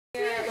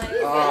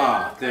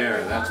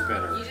There, that's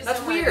better.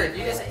 That's weird.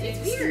 You just,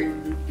 it's weird.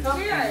 Come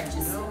here.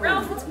 Just,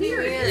 Ralph, it's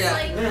weird. Yeah.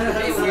 Like,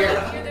 It's weird.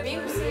 You're the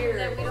person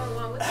that we don't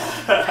want with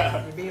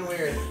us. You're being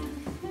weird.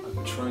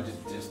 I'm trying to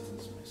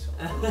distance myself.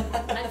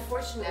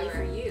 Unfortunately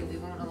for you, we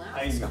won't allow it.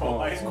 Ice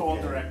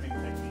cold directing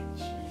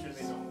technique. I'm sure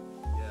they don't.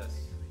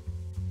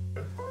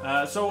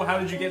 Yes. So how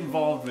did you get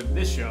involved with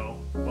this show?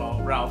 Well,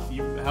 Ralph,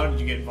 how did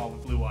you get involved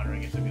with Blue Water? I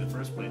guess would be the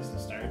first place to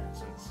start,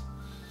 since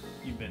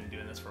you've been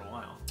doing this for a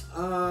while.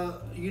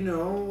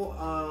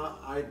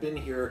 I've been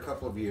here a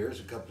couple of years,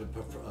 a couple of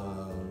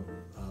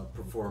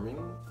performing,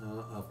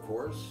 of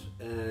course,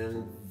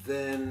 and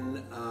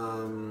then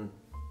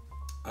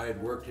I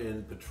had worked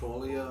in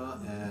Petrolia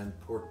and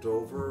Port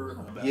Dover.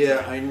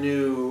 Yeah, I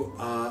knew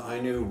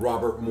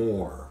Robert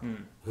Moore,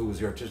 who was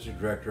the artistic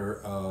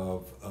director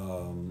of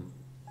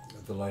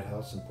the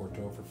Lighthouse in Port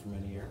Dover for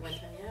many years. One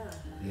time, yeah.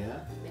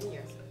 Yeah. Many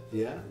years.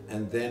 Yeah,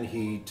 and then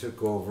he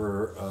took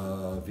over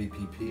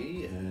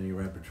VPP and he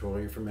ran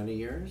Petrolia for many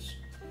years.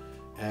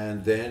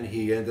 And then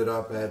he ended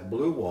up at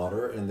Blue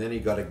Water, and then he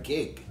got a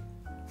gig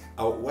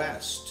out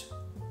west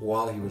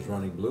while he was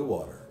running Blue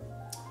Water.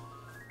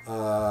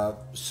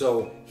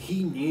 So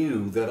he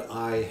knew that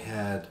I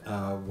had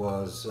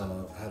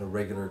had a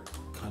regular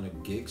kind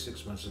of gig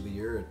 6 months of the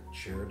year at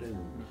Sheridan,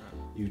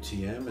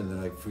 UTM, and then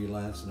I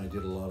freelanced and I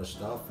did a lot of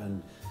stuff.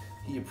 And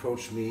he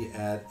approached me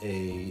at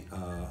an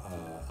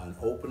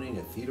opening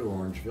at Theatre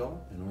Orangeville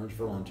in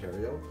Orangeville,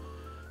 Ontario,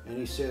 and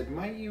he said,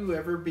 "Might you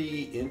ever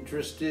be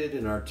interested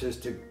in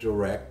artistic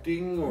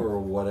directing or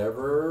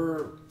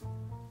whatever?"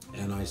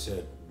 And I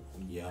said,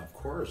 "Yeah, of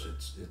course.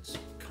 It's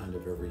kind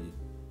of every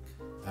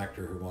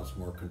actor who wants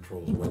more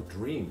control's wet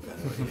dream,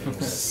 kind of thing, you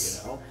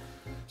know."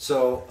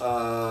 So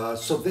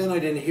then I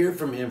didn't hear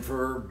from him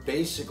for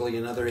basically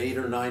another 8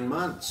 or 9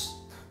 months.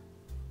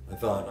 I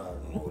thought, I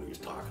don't know what he was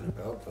talking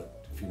about,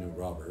 but if you knew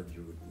Robert,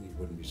 you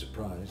wouldn't be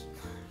surprised.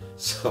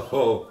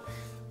 So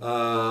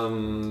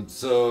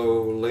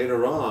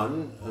later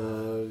on,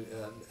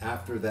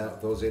 after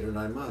those 8 or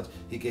 9 months,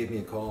 he gave me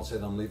a call and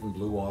said, "I'm leaving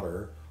Blue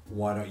Water.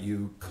 Why don't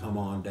you come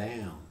on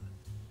down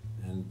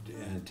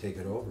and take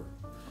it over?"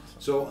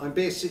 So I'm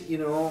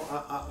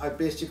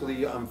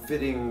I'm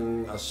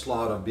fitting a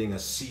slot of being a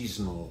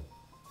seasonal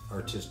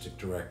artistic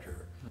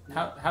director.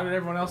 How did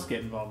everyone else get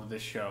involved with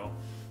this show?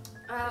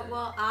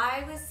 Well,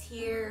 I was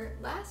here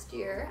last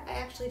year. I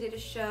actually did a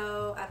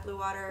show at Blue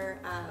Water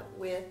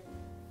with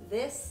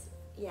this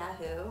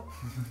Yahoo.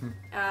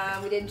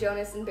 We did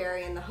Jonas and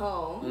Barry in the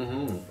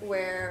Home,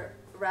 where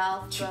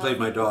Ralph... She played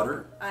my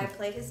daughter. I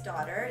played his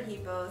daughter. He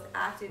both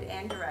acted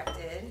and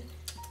directed.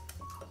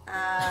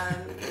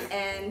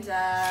 And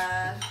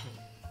yeah,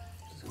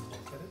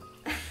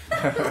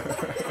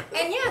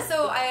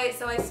 so I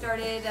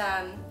started,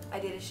 I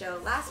did a show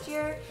last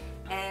year,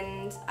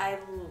 and I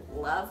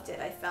loved it.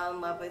 I fell in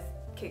love with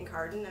King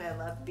Carden, and I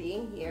loved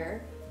being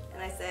here.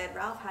 And I said,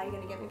 "Ralph, how are you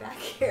going to get me back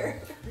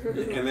here?"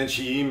 And then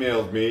she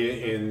emailed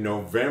me in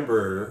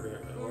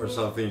November or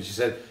something. She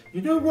said,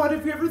 "You know what,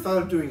 have you ever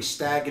thought of doing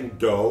Stag and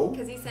Doe?"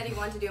 Because he said he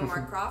wanted to do a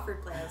Mark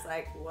Crawford play. I was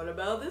like, what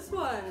about this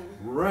one?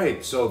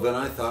 Right, so then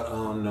I thought,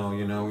 oh no,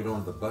 we don't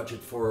have the budget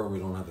for it, we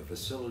don't have the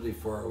facility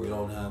for it, we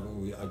don't have,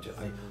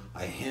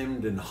 I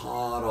hemmed and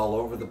hawed all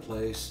over the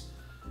place.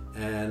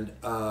 And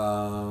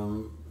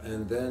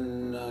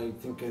then I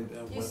think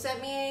you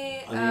sent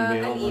me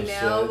an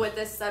email with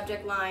the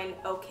subject line,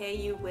 "Okay,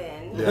 you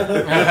win."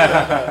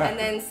 Yeah. And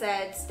then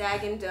said,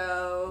 "Stag and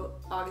Doe,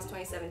 August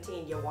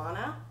 2017, you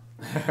wanna?"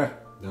 That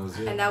was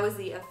it. And that was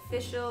the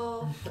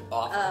official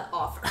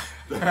offer.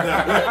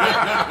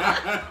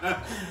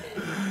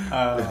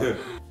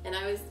 And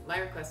my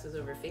request was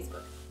over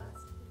Facebook.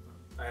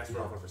 I asked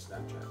Ralph over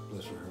Snapchat.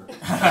 Bless her heart.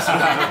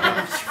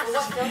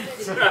 What filter did you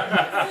use? A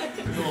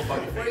little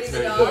funny Were you face.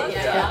 the dog?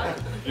 Yeah.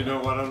 You know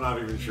what, I'm not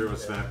even sure what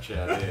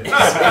Snapchat is.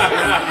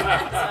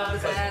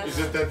 Yeah. Is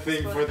it that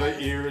thing for the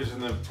ears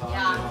and the tongue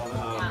and all that?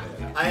 Yeah.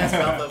 Okay. I asked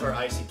Ralph over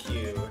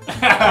ICQ,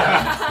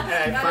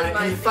 and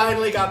he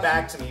finally got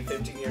back to me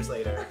 15 years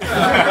later.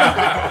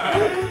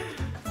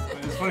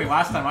 It's funny,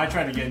 last time I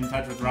tried to get in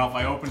touch with Ralph,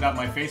 I opened up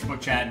my Facebook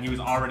chat and he was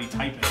already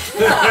typing.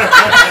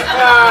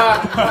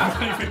 I'm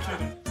not even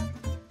kidding.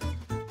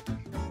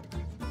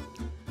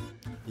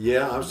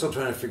 Yeah, I'm still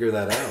trying to figure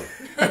that out.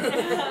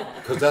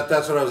 Because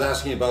that's what I was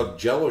asking about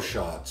Jello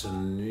shots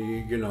and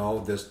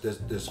this.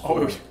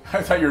 Oh,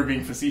 I thought you were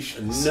being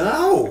facetious.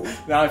 No.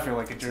 Now I feel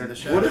like a jerk.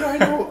 What did I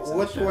know?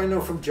 What do I know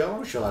from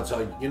Jello shots?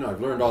 I've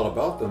learned all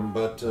about them,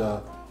 but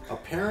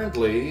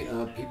apparently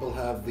people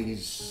have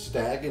these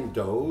Stag and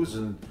Does,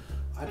 and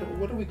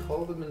what do we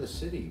call them in the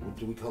city?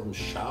 Do we call them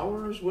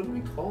showers? What do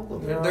we call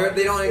them? They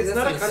don't exist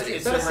in the city.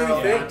 It's not a city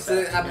thing.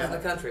 It happens Yeah. in the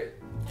country.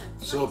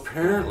 So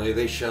apparently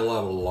they shell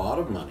out a lot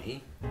of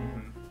money,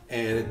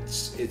 and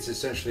it's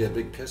essentially a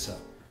big piss up.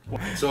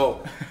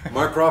 So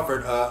Mark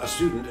Crawford, a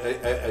student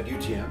at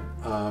UTM,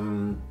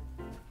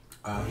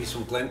 he's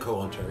from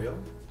Glencoe, Ontario.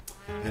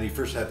 And he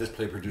first had this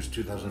play produced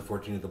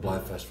 2014 at the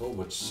Blythe Festival,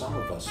 which some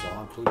of us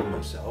saw, including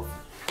myself.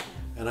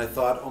 And I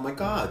thought, oh my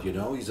God,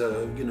 he's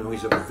a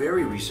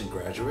very recent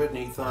graduate, and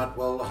he thought,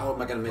 well, how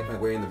am I going to make my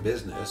way in the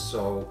business?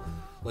 So,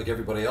 like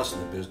everybody else in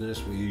the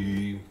business,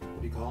 we,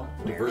 what do you call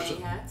it?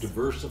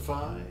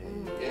 Diversify.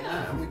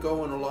 Yeah, we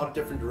go in a lot of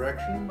different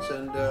directions,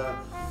 and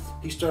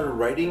he started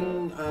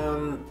writing.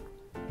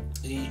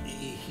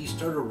 He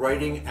started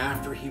writing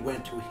after he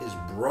went to his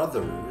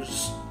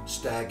brother's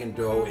Stag and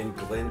Doe in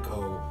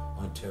Glencoe,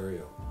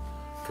 Ontario,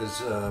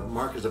 because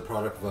Mark is a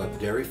product of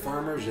dairy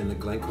farmers in the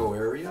Glencoe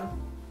area.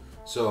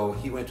 So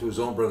he went to his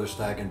own brother's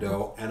Stag and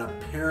Doe, and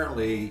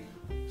apparently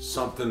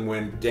something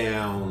went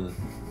down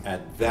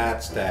at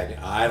that stag.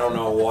 I don't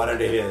know what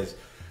it is.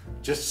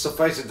 Just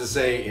suffice it to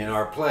say, in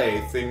our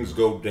play, things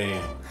go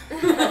down.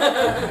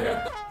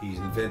 He's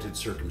invented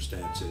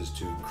circumstances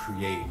to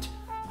create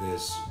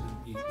this,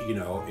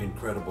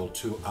 incredible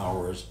 2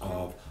 hours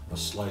of a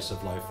slice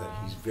of life that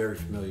he's very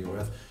familiar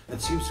with, and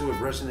seems to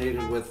have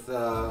resonated with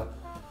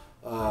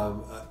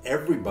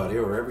everybody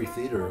or every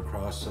theater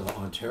across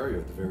Ontario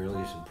at the very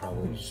least, and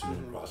probably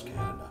soon across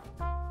Canada.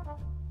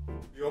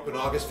 We open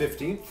August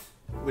 15th,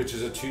 which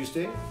is a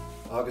Tuesday.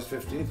 August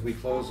 15th. We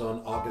close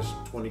on August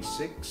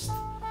 26th.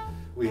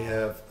 We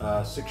have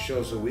 6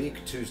 shows a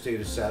week, Tuesday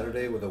to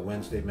Saturday, with a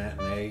Wednesday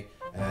matinee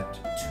at 2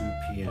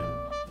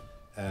 p.m.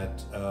 at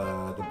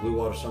the Blue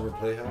Water Summer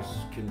Playhouse,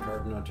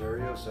 Kincardine,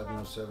 Ontario,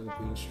 707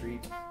 Queen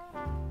Street.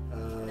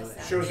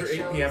 Shows are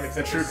 8 p.m.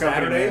 except True for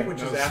Saturday,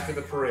 Company, which is after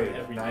the parade,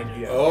 Every 9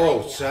 p.m.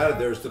 Oh, Saturday,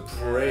 there's the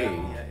parade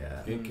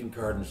Yeah. in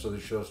Kincardine, so the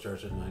show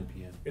starts at 9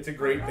 p.m. It's a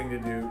great thing to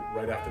do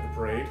right after the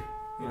parade,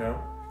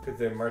 because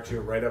they march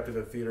you right up to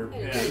the theater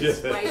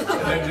gates. Right. And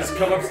then just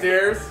come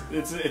upstairs.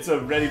 It's a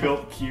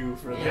ready-built queue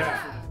for the...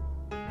 Yeah.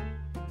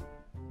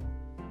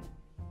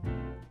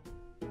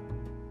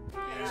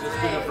 Just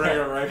gonna bring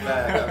it right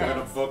back. I'm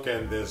gonna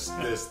bookend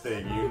this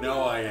thing. You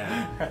know I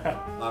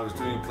am. I was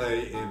doing a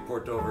play in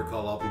Port Dover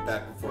called "I'll Be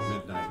Back Before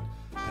Midnight,"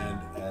 and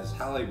as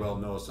Hallie well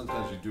knows,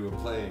 sometimes you do a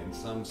play and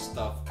some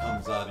stuff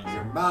comes out of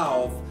your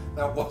mouth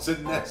that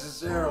wasn't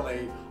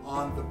necessarily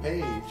on the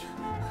page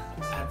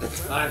at the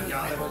time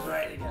God was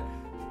writing it.